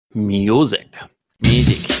Music.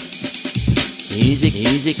 Music. Music,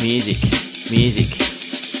 music, music. Music.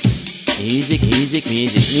 Music, music,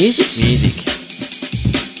 music. Music, music.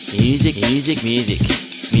 Music, music, music.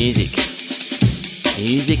 Music.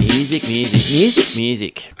 Music, music, music. Music,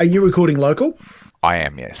 music. Are you recording local? I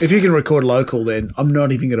am, yes. If you can record local, then I'm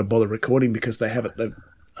not even going to bother recording because they have it.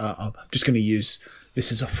 I'm just going to use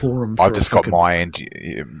this as a forum. I've just got my end.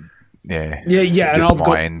 Yeah. And I've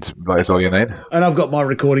got end. That's all you need. And I've got my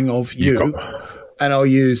recording of you, and I'll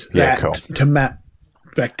use that to map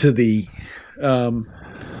back to the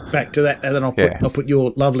back to that, and then I'll put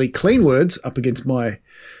your lovely clean words up against my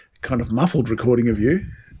kind of muffled recording of you,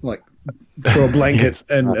 like through a blanket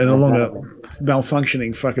and along a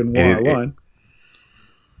malfunctioning fucking wire line.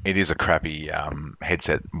 It is a crappy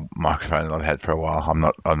headset microphone that I've had for a while. I'm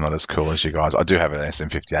not as cool as you guys. I do have an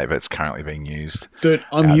SM58, but it's currently being used. Dude,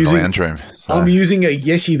 I'm using a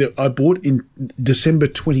Yeti that I bought in December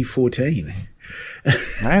 2014.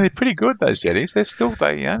 Man, they're pretty good, those Yetis. They're still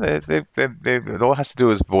it all has to do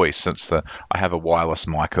with voice. Since I have a wireless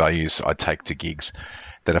mic that I take to gigs.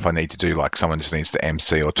 That if I need to do, like, someone just needs to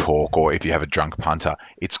MC or talk, or if you have a drunk punter,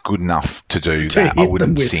 it's good enough to do that. I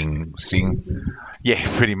wouldn't sing. Yeah,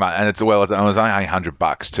 pretty much. And it was only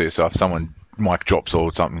 $100 too. So if someone mic drops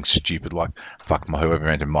or something stupid like whoever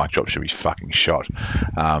invented mic drop should be fucking shot.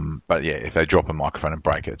 But yeah, if they drop a microphone and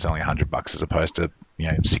break it, it's only $100 as opposed to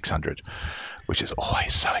 $600, which is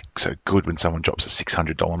always so good when someone drops a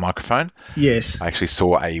 $600 microphone. Yes, I actually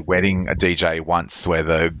saw a DJ once where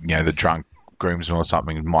the drunk groomsman or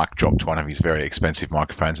something mic dropped one of his very expensive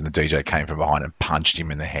microphones, and the DJ came from behind and punched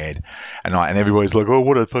him in the head, and everybody's like, "Oh,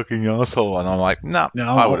 what a fucking asshole!" And I'm like, "No,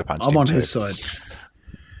 I would have punched him." I'm on his side.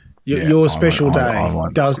 Your special day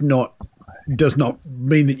does not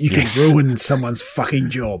mean that you can ruin someone's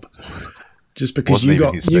fucking job just because you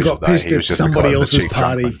got pissed at somebody else's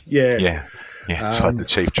party. Yeah. So the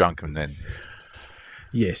chief drunk, and then.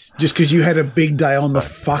 Yes, just because you had a big day on the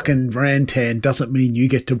fucking rantan doesn't mean you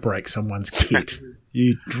get to break someone's kit.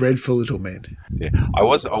 You dreadful little man. Yeah, I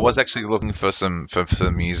was actually looking for some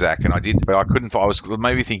music, and I did, but I couldn't. I was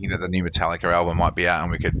maybe thinking that the new Metallica album might be out,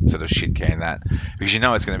 and we could sort of shit can that because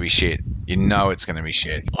it's going to be shit. It's going to be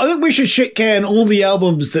shit. I think we should shit can all the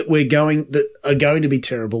albums that are going to be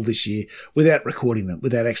terrible this year without recording them,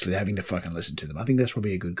 without actually having to fucking listen to them. I think that's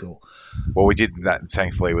probably a good call. Well, we did that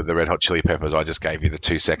thankfully with the Red Hot Chili Peppers. I just gave you the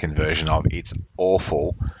 2-second version of It's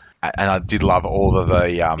Awful. And I did love all of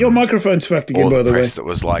the your microphone's fucked again, by the way. That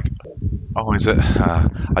was like, oh, is it?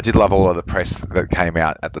 I did love all of the press that came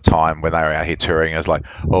out at the time when they were out here touring. It was like,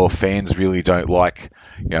 oh, fans really don't like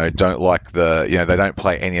they don't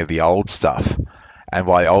play any of the old stuff. And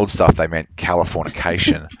by the old stuff, they meant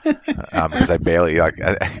Californication, because they barely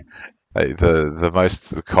the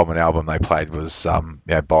most common album they played was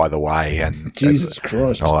By the Way and Jesus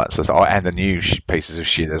Christ and all that sort of stuff. And the new pieces of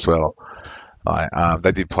shit as well.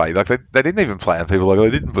 They did play they didn't even play, and people were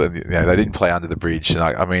like, they didn't play Under the Bridge, and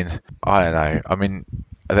I don't know.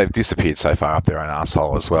 They've disappeared so far up their own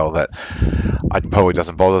asshole as well that it probably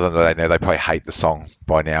doesn't bother them that they probably hate the song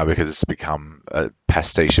by now because it's become a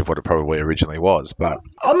pastiche of what it probably originally was. But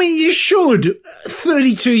you should.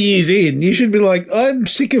 32 years in, you should be like, I'm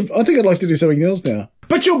sick of. I think I'd like to do something else now.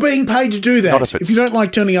 But you're being paid to do that. If you don't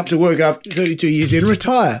like turning up to work after 32 years in,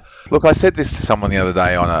 retire. Look, I said this to someone the other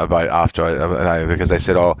day on a boat because they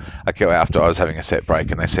said, after I was having a set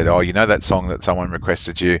break, and they said, that song that someone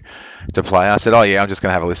requested you to play. I said, I'm just going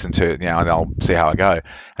to have a listen to it, and I'll see how I go.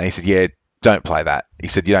 And he said, yeah, don't play that. He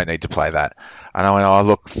said, you don't need to play that. And I went,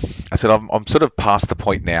 look, I said, I'm sort of past the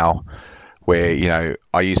point now where,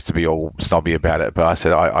 I used to be all snobby about it, but I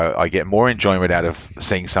said I get more enjoyment out of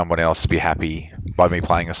seeing someone else be happy by me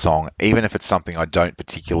playing a song, even if it's something I don't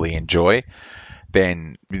particularly enjoy,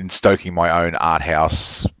 than stoking my own art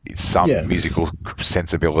house, musical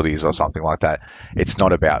sensibilities or something like that. It's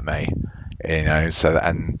not about me, and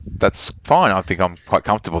that's fine. I think I'm quite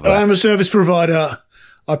comfortable there. I'm a service provider.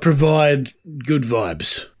 I provide good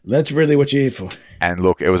vibes. That's really what you're here for. And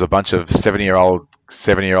look, it was a bunch of 70-year-old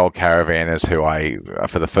caravanners who I,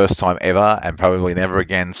 for the first time ever and probably never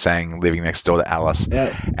again, sang Living Next Door to Alice.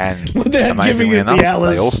 Yeah. And amazingly enough,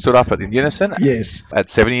 they all stood up in unison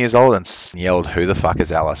at 70 years old and yelled, "Who the fuck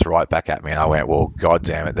is Alice?" right back at me. And I went, well, God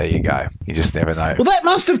damn it, there you go. You just never know. Well, that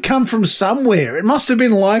must have come from somewhere. It must have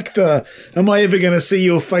been like the "Am I ever going to see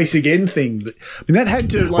your face again" thing. That had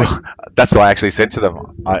to that's what I actually said to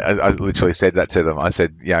them. I literally said that to them. I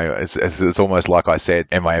said, it's almost like I said,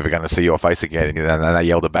 "Am I ever going to see your face again?" And then they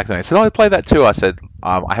yelled it back. And they said, "Oh, I play that too." I said,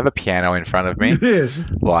 "I have a piano in front of me. Yes,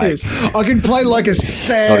 yes. I can play like a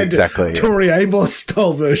sad Tori Amos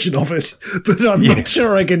style version of it, but I'm not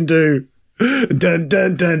sure I can do." Dun,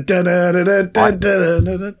 dun, dun, dun, dun, dun, dun, dun, dun,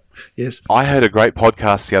 dun, dun. Yes, I heard a great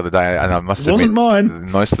podcast the other day, and I must admit, wasn't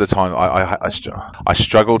mine. Most of the time, I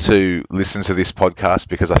struggle to listen to this podcast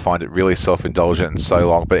because I find it really self-indulgent and so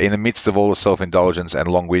long. But in the midst of all the self-indulgence and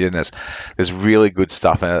long-windedness, there's really good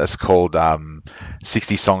stuff, and it's called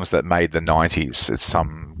 60 Songs That Made the 90s. It's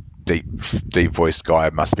some deep voiced guy,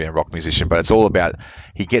 must be a rock musician, but it's all about,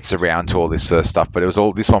 he gets around to all this sort of stuff, but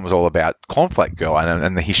this one was all about Cornflake Girl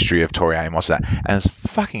and the history of Tori Amos, and it's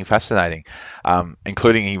fucking fascinating,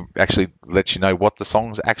 including he actually lets you know what the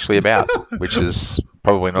song's actually about, which is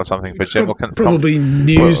probably not something for general probably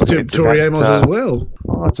news to Tori Amos as well.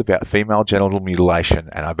 Well, it's about female genital mutilation,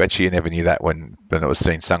 and I bet you never knew that when it was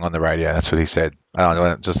being sung on the radio. That's what he said. And I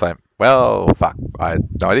went just like, well, fuck, I had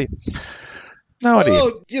no idea. No idea.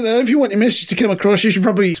 Well, if you want your message to come across, you should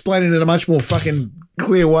probably explain it in a much more fucking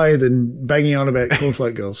clear way than banging on about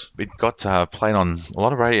Cornflake Girls. It got played on a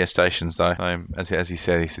lot of radio stations, though. As he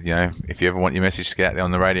said, if you ever want your message to get out there on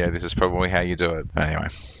the radio, this is probably how you do it. But anyway,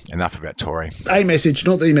 enough about Tori. A message,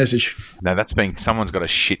 not the message. No, someone's got a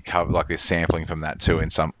shit cover, like they're sampling from that too in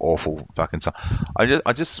some awful fucking song.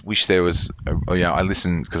 I just wish there was, I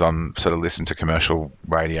listen, because I'm sort of listen to commercial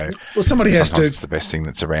radio. Well, somebody has to. It's the best thing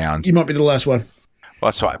that's around. You might be the last one.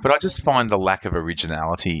 Well, that's right. But I just find the lack of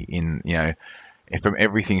originality in, from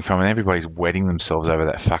everything from, and everybody's wetting themselves over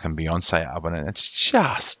that fucking Beyonce album, and it's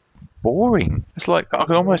just boring. It's like I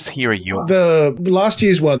could almost hear a yawn. The last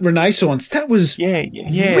year's one, Renaissance, that was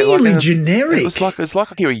really generic. It's like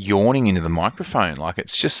I hear a yawning into the microphone. Like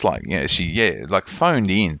it's just like like phoned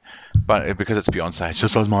in, but because it's Beyonce, it's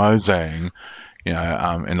just amazing.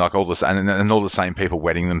 And like all this, and all the same people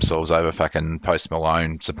wetting themselves over fucking Post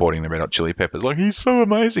Malone supporting the Red Hot Chili Peppers. Like, he's so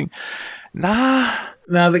amazing. Nah.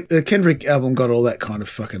 No, the Kendrick album got all that kind of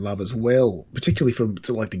fucking love as well, particularly from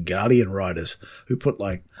like the Guardian writers who put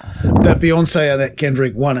like that Beyonce and that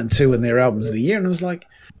Kendrick 1 and 2 in their albums of the year, and it was like,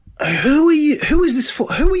 who are you? Who is this for?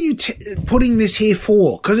 Who are you putting this here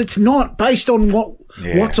for? Because it's not based on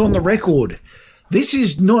what's on the record. This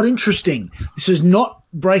is not interesting. This is not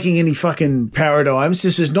breaking any fucking paradigms.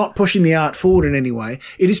 This is not pushing the art forward in any way.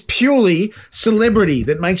 It is purely celebrity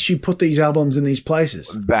that makes you put these albums in these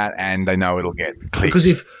places. That, and they know it'll get clicked. Because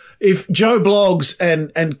if Joe Bloggs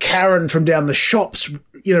and Karen from down the shops,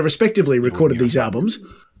 respectively recorded these albums,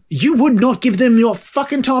 you would not give them your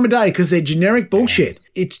fucking time of day because they're generic bullshit.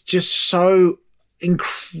 It's just so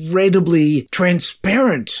incredibly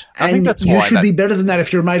transparent, and you should be better than that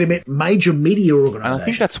if you're a major media organisation. I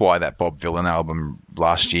think that's why that Bob Dylan album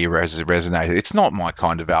last year resonated. It's not my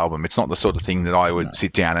kind of album. It's not the sort of thing that I would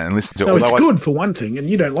sit down and listen to. No, it's good for one thing, and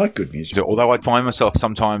you don't like good music. Although I find myself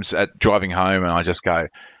sometimes at driving home and I just go,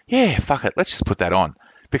 yeah, fuck it, let's just put that on,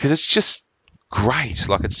 because it's just great.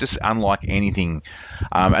 Like, it's just unlike anything,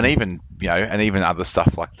 and even other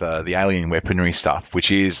stuff like the alien weaponry stuff, which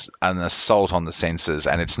is an assault on the senses,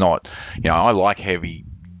 and it's not, I like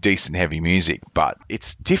decent heavy music, but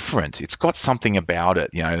it's different. It's got something about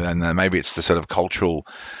it, and maybe it's the sort of cultural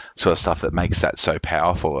sort of stuff that makes that so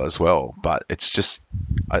powerful as well. But it's just,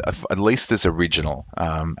 at least there's original,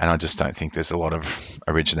 and I just don't think there's a lot of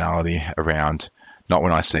originality around. Not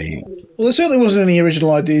when I see. Well, there certainly wasn't any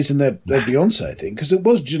original ideas in that Beyonce thing, because it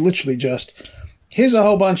was literally just, here's a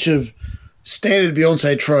whole bunch of standard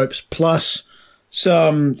Beyonce tropes plus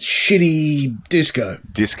some shitty disco.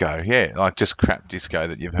 Disco, yeah, like just crap disco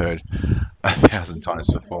that you've heard 1,000 times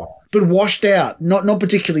before. But washed out, not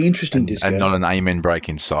particularly interesting disco. And not an amen break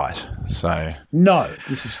in sight. So no,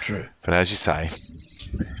 this is true. But as you say,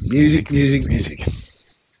 music.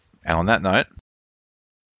 And on that note,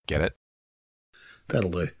 get it? That'll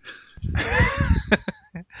do.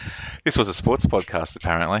 This was a sports podcast,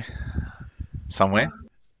 apparently. Somewhere.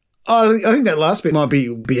 Oh, I think that last bit might be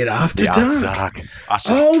it after dark.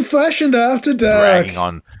 Old-fashioned after dark.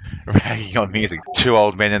 Ragging on music. Two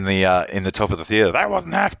old men in the top of the theatre. That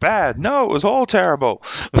wasn't half bad. No, it was all terrible.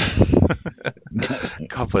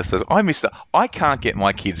 God bless those. I can't get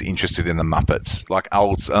my kids interested in the Muppets, like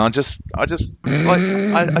old. And I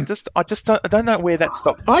don't know where that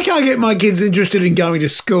stopped. I can't get my kids interested in going to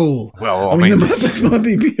school. Well, I mean the Muppets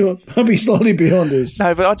might be slightly beyond us.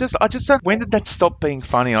 No, but I just don't. When did that stop being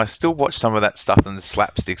funny? I still watch some of that stuff and the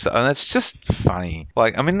slapsticks, and it's just funny.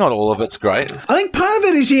 Like, I mean, not all of it's great. I think part of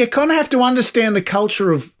it is you kind of have to understand the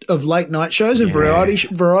culture of late night shows and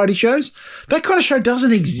variety shows. That kind of show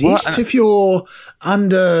doesn't exist if you're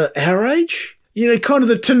under our age. Kind of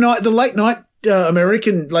the late night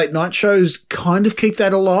American late night shows kind of keep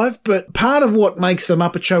that alive, but part of what makes the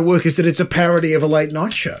Muppet Show work is that it's a parody of a late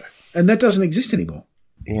night show, and that doesn't exist anymore.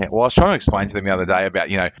 Yeah, well, I was trying to explain to them the other day about,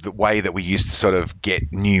 the way that we used to sort of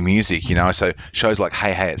get new music, so shows like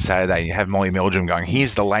Hey Hey It's Saturday, you have Molly Meldrum going,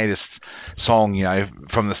 here's the latest song,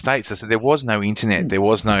 from the States. I said there was no internet, there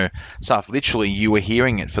was no stuff. Literally, you were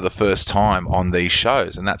hearing it for the first time on these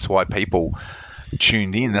shows, and that's why people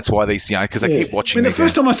tuned in. That's why these, because they keep watching. I mean, the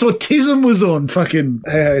first time I saw Tism was on fucking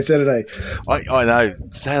Hey Hey It's Saturday. I know.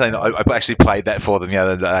 Saturday night, I actually played that for them the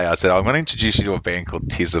other day. I said, I'm going to introduce you to a band called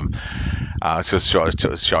Tism. Just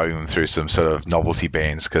showing them through some sort of novelty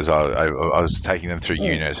bands because I was taking them through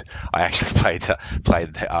unit. I actually played the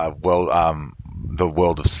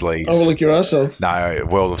World of Sleaze. Oh, look your arsehole. No,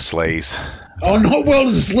 World of Sleaze. Oh, not World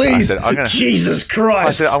of Sleaze. Jesus Christ.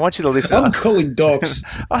 I said, I want you to listen. I'm calling dogs.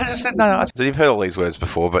 I said, no. I said, you've heard all these words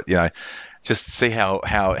before, but, just see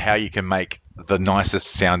how you can make the nicest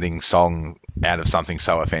sounding song out of something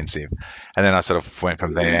so offensive. And then I sort of went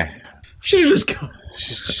from there. Should have just gone.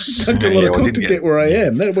 Sucked a lot of cock to get where I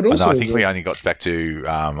am. That would also. I think we only got back to.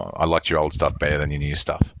 I liked your old stuff better than your new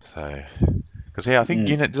stuff. So, because I think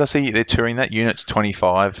Unit. Did I see they're touring that Unit's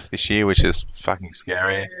 25 this year, which is fucking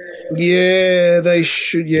scary. Yeah, they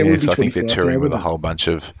should. Yeah, we'll so I think they're touring with a whole bunch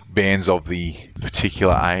of bands of the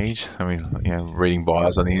particular age. I mean, reading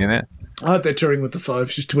bios on the internet. I hope they're touring with the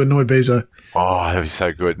Fives just to annoy Bezo. Oh, that'd be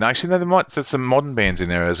so good. No, actually, no, there's some modern bands in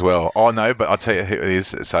there as well. Oh no, but I'll tell you who it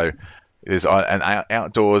is. So. There's an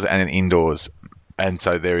outdoors and an indoors. And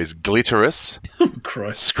so there is Glitterous,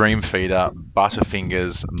 Scream Feeder,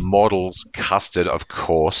 Butterfingers, Models, Custard, of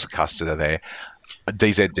course. Custard are there.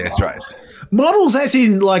 DZ Death Race. Models as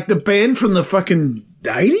in like the band from the fucking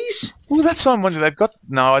 80s? Well, that's what I'm wondering. They've got...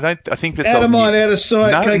 No, I think that's... Out of mind, out of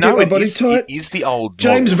sight, can't get my body tight. It is the old...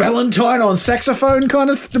 James Valentine on saxophone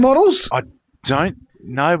kind of the Models? I don't...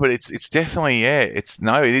 No, but it's definitely, it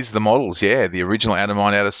is the Models, the original Out of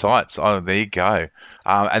Mind, Out of Sight. Oh, there you go.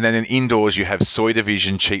 And then in indoors, you have Soy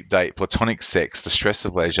Division, Cheap Date, Platonic Sex, The Stress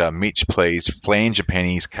of Leisure, Mitch Pleased, Flanger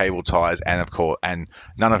Pennies, Cable Ties, and of course, and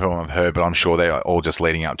none of whom I've heard, but I'm sure they're all just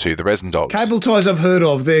leading up to the Resin Dogs. Cable Ties I've heard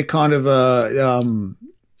of. They're kind of a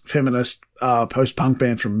feminist post-punk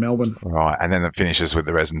band from Melbourne. Right, and then it finishes with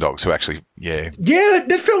the Resin Dogs, who actually, Yeah,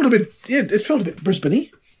 it felt a bit Brisbane-y.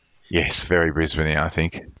 Yes, very Brisbane, I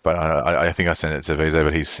think. But I think I sent it to Vizo,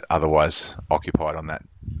 but he's otherwise occupied on that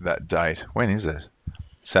date. When is it?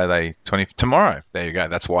 Saturday, tomorrow. There you go.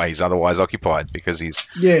 That's why he's otherwise occupied, because he's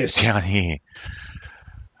down here.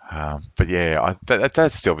 But yeah,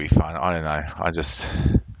 that'd still be fun. I don't know.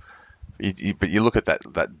 But you look at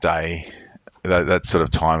that day, that sort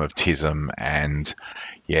of time of Tism and...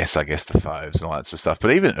 Yes, I guess the Foves and all that sort of stuff.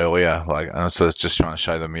 But even earlier, I was just trying to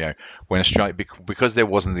show them, when Australia, because there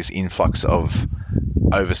wasn't this influx of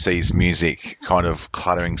overseas music kind of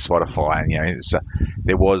cluttering Spotify, and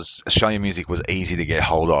there was Australian music was easy to get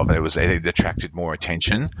hold of. It attracted more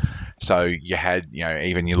attention. So you had,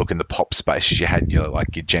 even you look in the pop spaces, you had your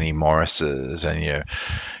Jenny Morrises and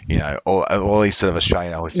all these sort of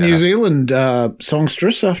Australian, New Zealand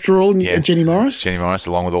songstress after all, Jenny Morris. Jenny Morris,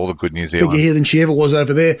 along with all the good New Zealand. Bigger here than she ever was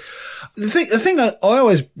over there. The thing I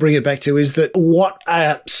always bring it back to is that what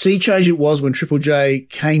a sea change it was when Triple J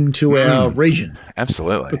came to our region.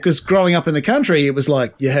 Absolutely. Because growing up in the country, it was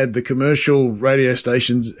like you had the commercial radio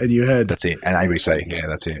stations and you had... That's it. And ABC. Yeah,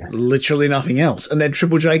 that's it. Literally nothing else. And then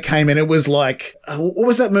Triple J came in. It was like... what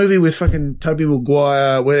was that movie with fucking Tobey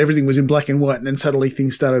Maguire where everything was in black and white and then suddenly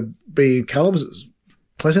things started being in colour? Was it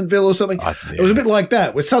Pleasantville or something? It was a bit like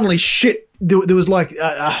that, where suddenly shit... There was like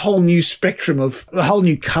a whole new spectrum of a whole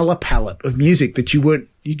new color palette of music that you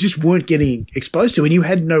just weren't getting exposed to, and you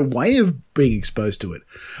had no way of being exposed to it.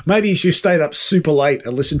 Maybe if you stayed up super late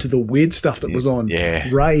and listened to the weird stuff that was on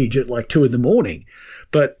Rage at like 2 a.m,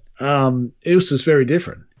 but it was just very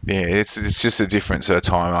different. Yeah, it's just a different sort of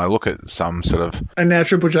time. I look at some sort of... And now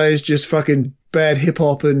Triple J is just fucking bad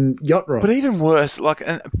hip-hop and yacht rock. But even worse,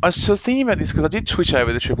 and I was sort of thinking about this because I did twitch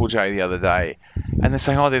over the Triple J the other day, and they're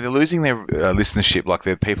saying, they're losing their listenership, like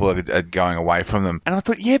the people are going away from them. And I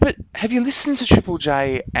thought, but have you listened to Triple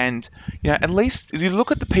J? And, at least if you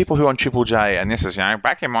look at the people who are on Triple J, and this is,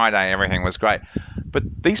 back in my day, everything was great. But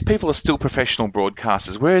these people are still professional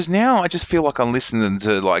broadcasters. Whereas now I just feel like I'm listening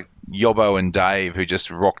to like Yobbo and Dave who just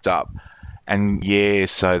rocked up. And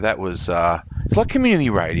so that was, it's like community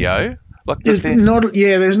radio. Like there's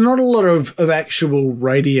not a lot of actual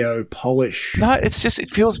radio polish. No, it's just, it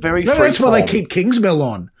feels very No, that's why they keep Kingsmill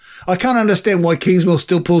on. I can't understand why Kingsmill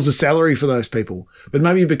still pulls a salary for those people. But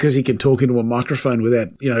maybe because he can talk into a microphone without,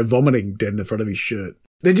 vomiting down the front of his shirt.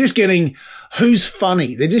 They're just getting who's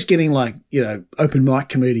funny. They're just getting like, open mic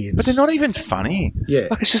comedians. But they're not even funny. Yeah.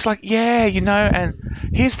 Like, it's just like, and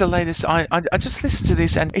here's the latest. I just listened to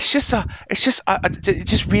this, and it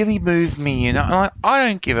just really moved me, I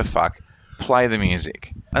don't give a fuck. Play the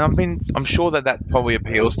music. And I'm sure that probably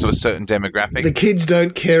appeals to a certain demographic. The kids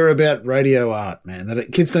don't care about radio art, man.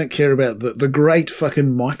 Kids don't care about the great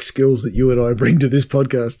fucking mic skills that you and I bring to this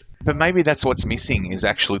podcast. But maybe that's what's missing is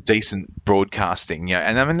actually decent broadcasting.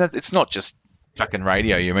 And I mean, it's not just fucking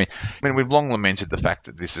radio. I mean, we've long lamented the fact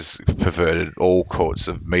that this has perverted all sorts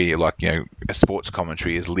of media. Like, a sports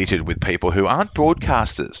commentary is littered with people who aren't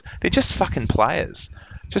broadcasters. They're just fucking players.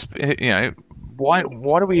 Just, Why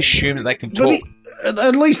do we assume that they can talk? But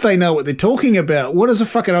at least they know what they're talking about. What does a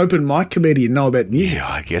fucking open mic comedian know about music? Yeah,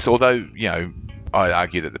 I guess. Although, I'd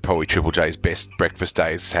argue that probably Triple J's best breakfast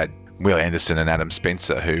days had Will Anderson and Adam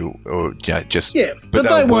Spencer, who just... Yeah, but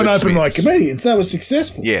they weren't open mic comedians. They were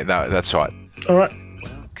successful. Yeah, no, that's right. All right.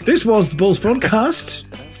 This was the Balls podcast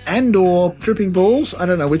and or Tripping Balls. I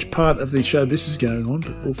don't know which part of the show this is going on,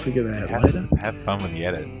 but we'll figure that out later. Have fun with the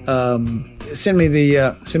edit. Send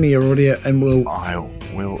me your audio, and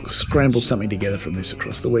we'll scramble something together from this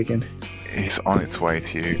across the weekend. It's on its way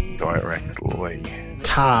to you directly.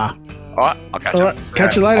 Ta. All right, I'll catch you. All right,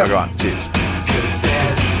 catch you later. All right, cheers.